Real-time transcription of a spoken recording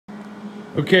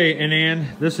Okay, and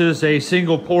this is a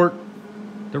single port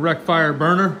direct fire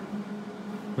burner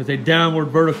with a downward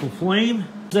vertical flame.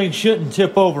 This thing shouldn't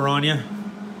tip over on you.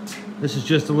 This is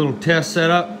just a little test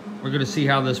setup. We're gonna see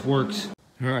how this works.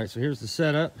 All right, so here's the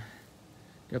setup.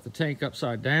 Got the tank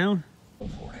upside down. Go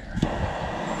for it here.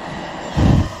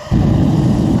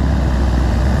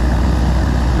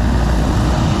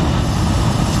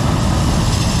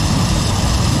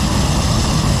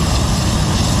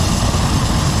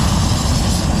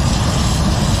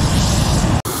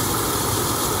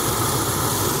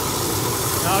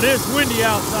 Now it is windy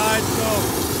outside,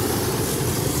 so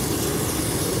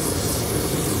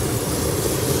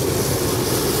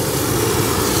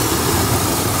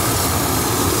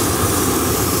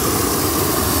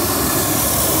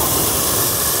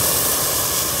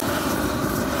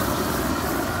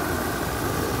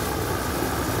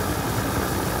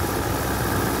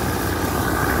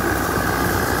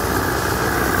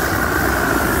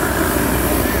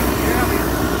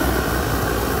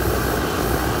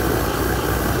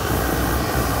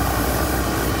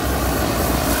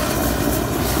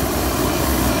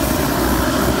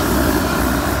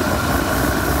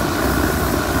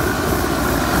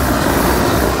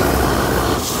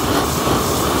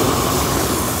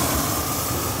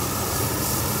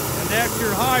that's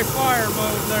your high fire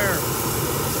mode there.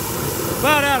 We're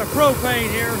about out of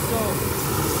propane here, so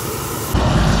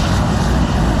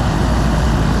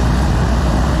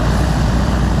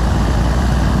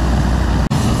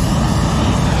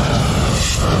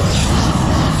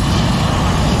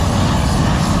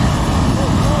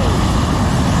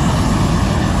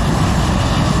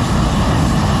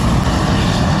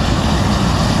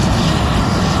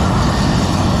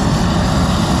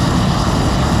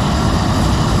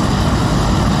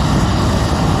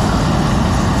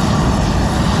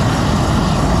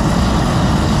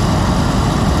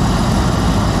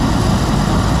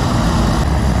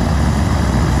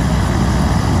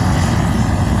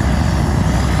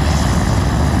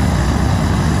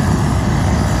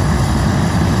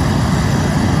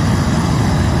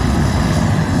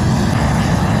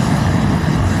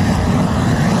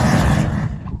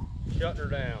shut her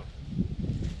down.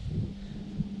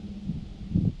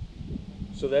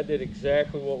 So that did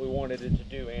exactly what we wanted it to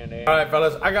do, and all right,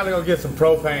 fellas, I gotta go get some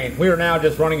propane. We are now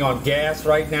just running on gas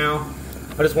right now.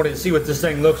 I just wanted to see what this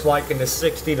thing looks like in the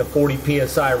 60 to 40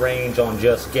 psi range on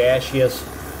just gaseous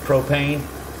propane.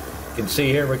 You can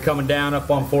see here we're coming down up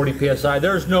on 40 psi.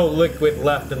 There's no liquid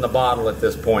left in the bottle at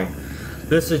this point.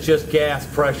 This is just gas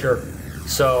pressure.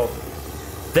 So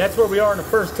that's where we are in the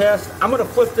first test. I'm gonna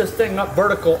flip this thing up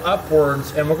vertical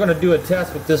upwards, and we're gonna do a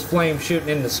test with this flame shooting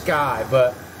in the sky.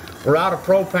 But we're out of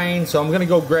propane, so I'm gonna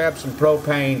go grab some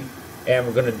propane, and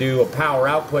we're gonna do a power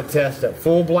output test at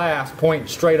full blast, pointing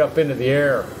straight up into the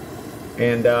air.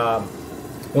 And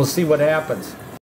we'll see what happens.